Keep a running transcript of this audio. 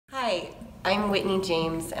I'm Whitney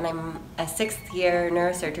James, and I'm a 6th year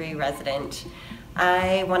neurosurgery resident.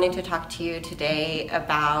 I wanted to talk to you today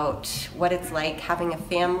about what it's like having a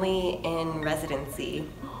family in residency.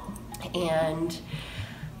 And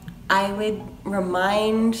I would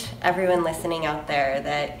remind everyone listening out there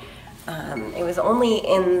that it was only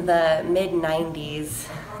in the mid-90s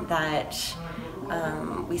that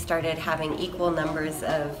we started having equal numbers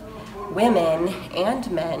of women and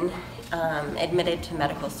men admitted to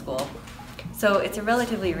medical school. So it's a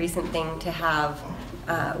relatively recent thing to have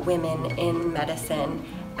women in medicine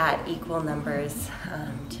at equal numbers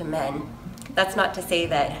to men. That's not to say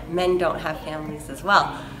that men don't have families as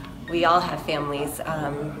well. We all have families,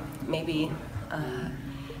 maybe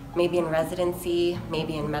in residency,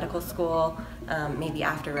 maybe in medical school, maybe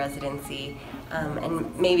after residency,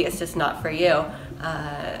 and maybe it's just not for you.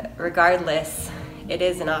 Regardless, it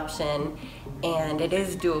is an option and it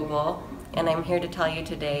is doable, and I'm here to tell you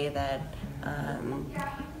today that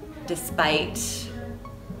despite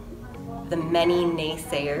the many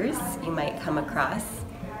naysayers you might come across,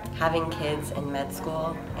 having kids in med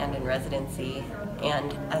school and in residency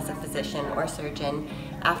and as a physician or surgeon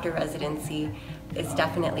after residency is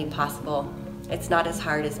definitely possible. It's not as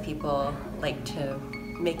hard as people like to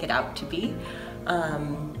make it out to be.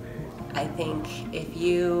 I think if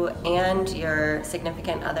you and your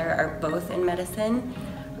significant other are both in medicine,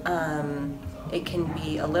 it can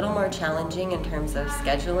be a little more challenging in terms of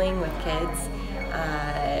scheduling with kids,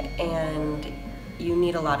 and you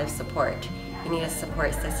need a lot of support. You need a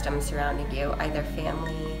support system surrounding you, either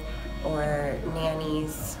family or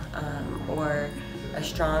nannies, or a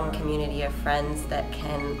strong community of friends that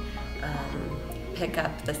can pick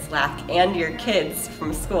up the slack and your kids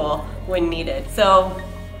from school when needed. So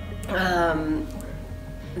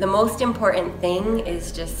the most important thing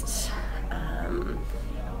is just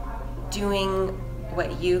doing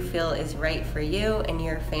what you feel is right for you and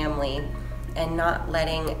your family, and not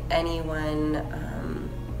letting anyone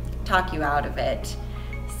talk you out of it.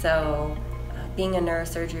 So being a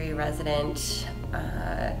neurosurgery resident,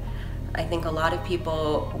 I think a lot of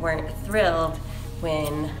people weren't thrilled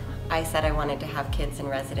when I said I wanted to have kids in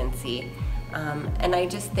residency. And I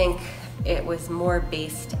just think it was more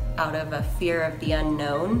based out of a fear of the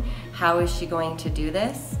unknown. How is she going to do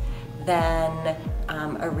this? Than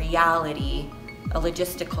a reality, a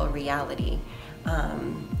logistical reality.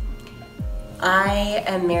 I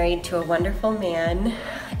am married to a wonderful man,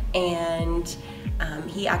 and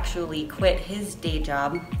he actually quit his day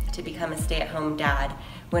job to become a stay-at-home dad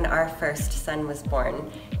when our first son was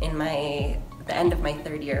born in the end of my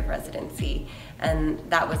 3rd year of residency. And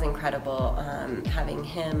that was incredible, having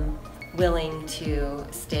him willing to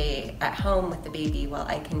stay at home with the baby while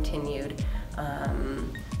I continued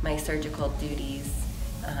my surgical duties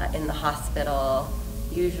in the hospital,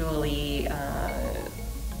 usually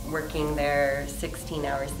working there 16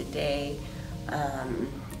 hours a day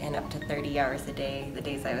and up to 30 hours a day the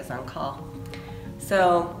days I was on call.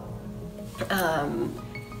 So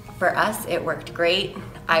for us, it worked great.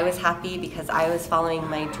 I was happy because I was following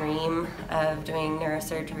my dream of doing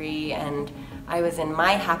neurosurgery, and I was in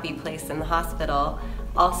my happy place in the hospital,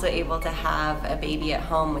 also able to have a baby at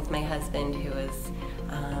home with my husband, who was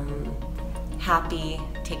happy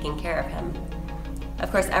taking care of him.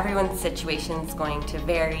 Of course, everyone's situation is going to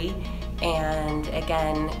vary, and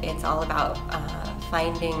again, it's all about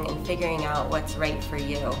finding and figuring out what's right for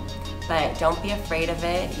you. But don't be afraid of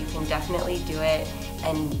it. You can definitely do it,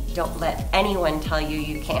 and don't let anyone tell you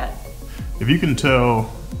you can't. If you can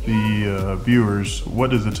tell the viewers,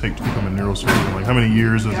 what does it take to become a neurosurgeon? Like, how many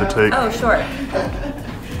years does it take? Oh, sure.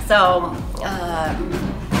 So,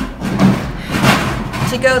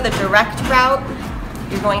 to go the direct route,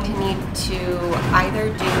 you're going to need to either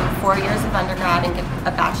do 4 years of undergrad and get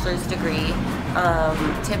a bachelor's degree,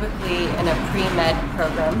 typically in a pre-med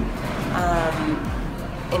program.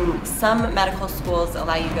 In some medical schools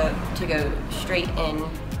allow you to go straight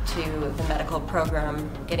into the medical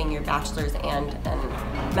program, getting your bachelor's and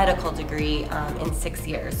a medical degree in 6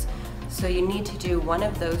 years. So you need to do one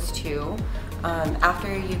of those two.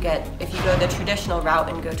 If you go the traditional route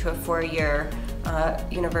and go to a 4-year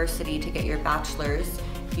university to get your bachelor's,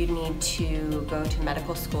 you need to go to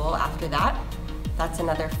medical school after that. That's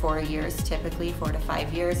another 4 years, typically 4 to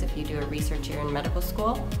 5 years if you do a research year in medical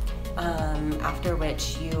school. After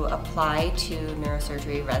which you apply to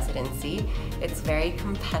neurosurgery residency. It's very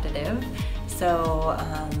competitive, so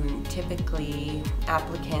typically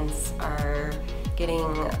applicants are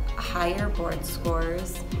getting higher board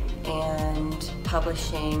scores and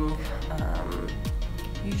publishing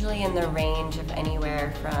usually in the range of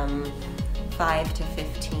anywhere from 5 to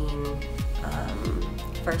 15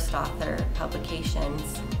 first author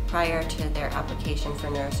publications prior to their application for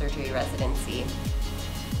neurosurgery residency.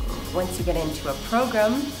 Once you get into a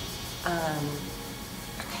program,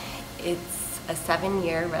 it's a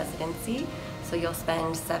 7-year residency, so you'll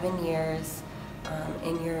spend 7 years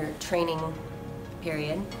in your training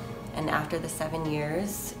period, and after the 7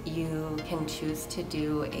 years you can choose to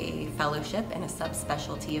do a fellowship in a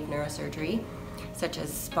subspecialty of neurosurgery, such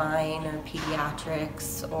as spine or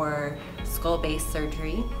pediatrics or skull-based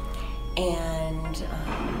surgery, and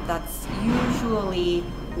that's usually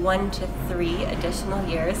 1 to 3 additional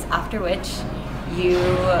years, after which you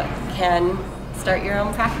can start your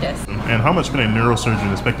own practice. And how much can a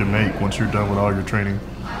neurosurgeon expect to make once you're done with all your training?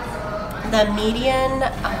 The median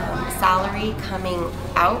salary coming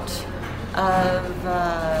out of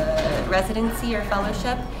residency or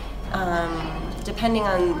fellowship, depending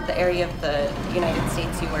on the area of the United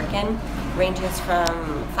States you work in, ranges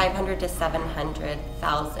from $500,000 to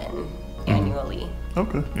 $700,000 annually.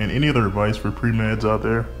 Okay. And any other advice for pre-meds out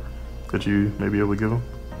there that you may be able to give them?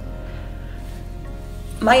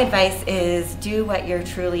 My advice is do what you're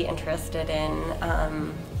truly interested in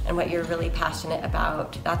and what you're really passionate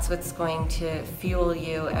about. That's what's going to fuel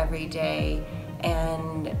you every day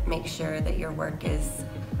and make sure that your work is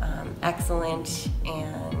excellent,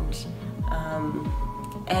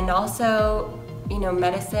 and also, you know,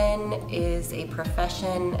 medicine is a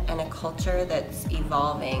profession and a culture that's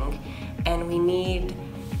evolving, and we need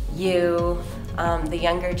you, the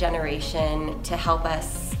younger generation, to help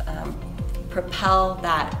us propel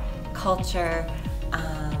that culture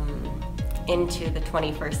into the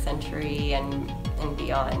 21st century and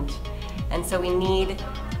beyond. And so we need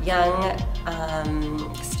young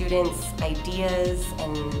students' ideas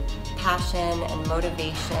and passion and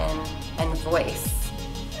motivation and voice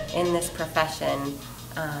in this profession,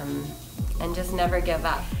 and just never give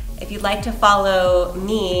up. If you'd like to follow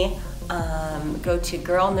me, go to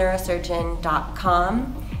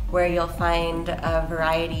girlneurosurgeon.com, where you'll find a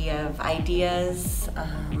variety of ideas,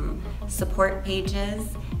 support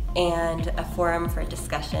pages, and a forum for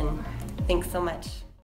discussion. Thanks so much.